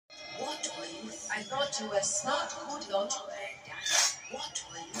What were you thinking? I thought you were smart. Good enough. What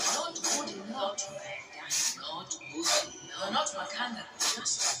were you not good enough? Not good enough. You're not Makanda.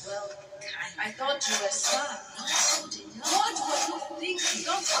 Just well kind. I thought you were smart. Not good enough. What were you thinking?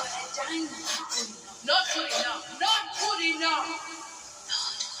 Not for a dime. Not good enough. Not good enough.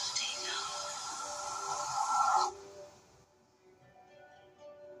 Not good enough.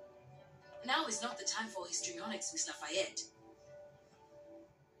 Now is not the time for histrionics, Miss Lafayette.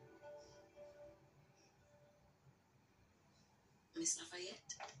 Miss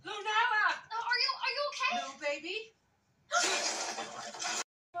Lafayette? Lunella! Are you okay? No, baby?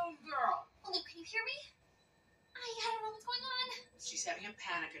 No, girl. Luke, can you hear me? I don't know what's going on. She's having a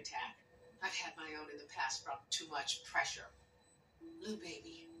panic attack. I've had my own in the past from too much pressure. Lou,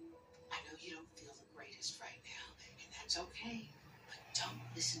 baby, I know you don't feel the greatest right now, and that's okay. But don't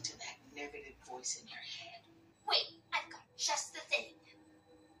listen to that negative voice in your head. Wait, I've got just the thing.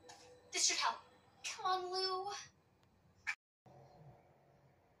 This should help. Come on, Lou.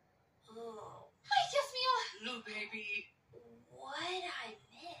 Oh. Hi, Mia. Lou, baby. What'd I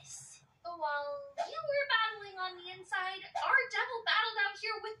miss? While you were battling on the inside, our devil battled out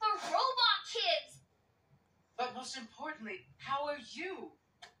here with the robot kids. But most importantly, how are you?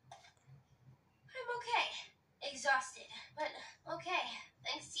 I'm okay. Exhausted, but okay.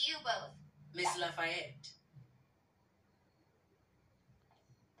 Thanks to you both. Miss Lafayette.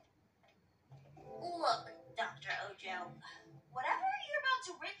 Look, Dr. Ojo. Whatever you're about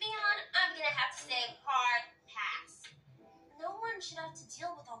to rip me on, I'm gonna have to say hard pass. No one should have to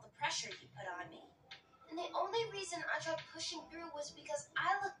deal with all the pressure you put on me. And the only reason I tried pushing through was because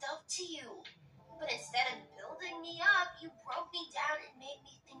I looked up to you. But instead of building me up, you broke me down and made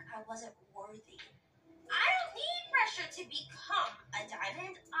me think I wasn't worthy. I don't need pressure to become a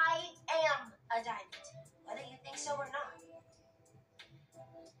diamond. I am a diamond, whether you think so or not.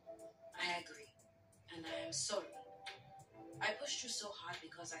 I agree. And I am sorry. I pushed you so hard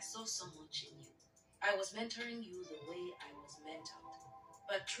because I saw so much in you. I was mentoring you the way I was mentored.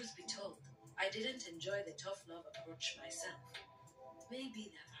 But truth be told, I didn't enjoy the tough love approach myself.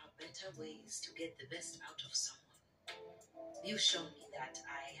 Maybe there are better ways to get the best out of someone. You've shown me that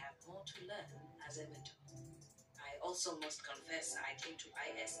I have more to learn as a mentor. I also must confess I came to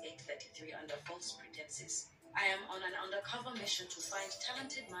IS 833 under false pretenses. I am on an undercover mission to find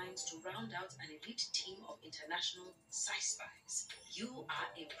talented minds to round out an elite team of international spies. You are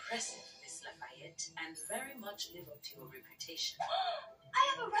impressive, Miss Lafayette, and very much live up to your reputation. I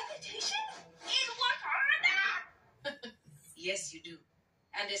have a reputation? In Wakanda? Yes, you do.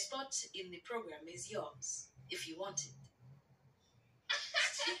 And a spot in the program is yours, if you want it.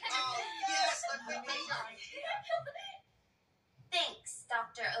 Oh, yes, Thanks,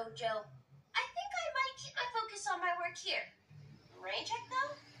 Dr. Ojo. I think I might keep my focus on my work here. Rain check,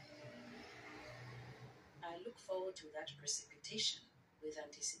 though? I look forward to that precipitation with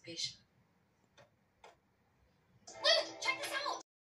anticipation.